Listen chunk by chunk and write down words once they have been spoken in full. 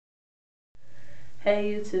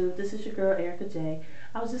Hey YouTube, this is your girl Erica J.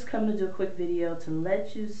 I was just coming to do a quick video to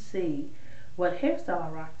let you see what hairstyle I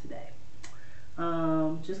rock today.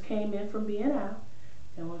 Just came in from being out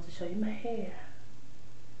and wanted to show you my hair.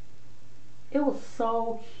 It was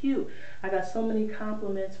so cute. I got so many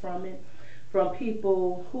compliments from it, from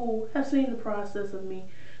people who have seen the process of me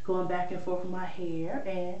going back and forth with my hair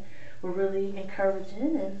and were really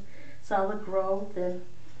encouraging and saw the growth and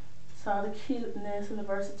saw the cuteness and the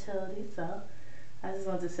versatility. So I just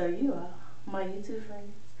wanted to show you all, my YouTube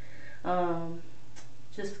friends.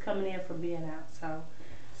 Just coming in from being out, so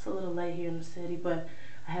it's a little late here in the city, but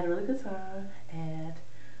I had a really good time. And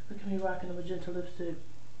look at me rocking the magenta lipstick.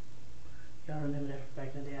 Y'all remember that from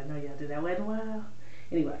back in the day? I know y'all did that way in a while.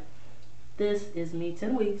 Anyway, this is me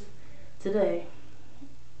 10 weeks today,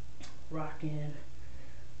 rocking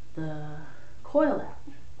the Coil out.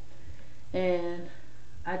 And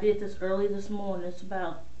I did this early this morning. It's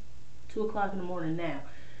about 2 o'clock in the morning now.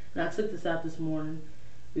 And I took this out this morning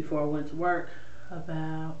before I went to work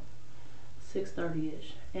about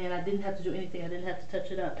 6:30ish. And I didn't have to do anything. I didn't have to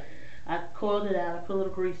touch it up. I coiled it out. I put a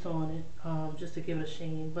little grease on it just to give it a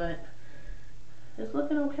sheen. But it's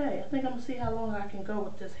looking okay. I think I'm going to see how long I can go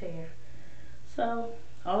with this hair. So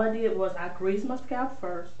all I did was I greased my scalp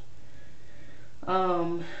first.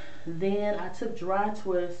 Then I took dry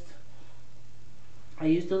twist. I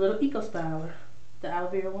used a little Eco Styler, the aloe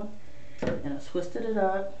vera one, and I twisted it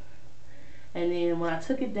up. And then when I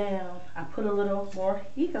took it down, I put a little more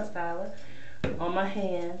Eco Styler on my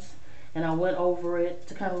hands, and I went over it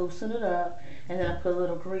to kind of loosen it up. And then I put a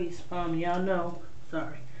little grease. Y'all know,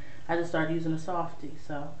 sorry, I just started using a softie,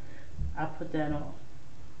 so I put that on.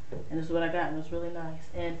 And this is what I got, and it was really nice.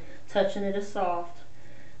 And touching it is soft.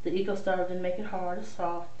 The Eco Styler didn't make it hard, it's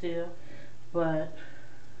soft still, but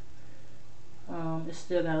it's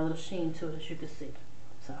still got a little sheen to it, as you can see.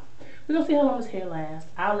 So we're gonna see how long this hair lasts.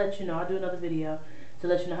 I'll let you know. I'll do another video to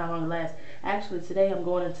let you know how long it lasts. Actually, today I'm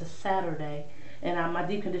going into Saturday, and my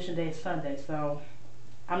deep condition day is Sunday, so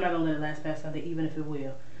I'm not gonna let it last past Sunday, even if it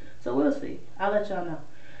will. So we'll see. I'll let y'all know.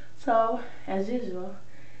 So as usual,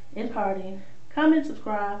 in parting, comment,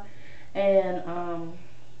 subscribe, and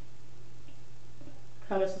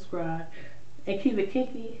keep it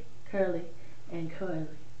kinky, curly, and coily.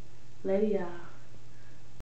 Later, y'all.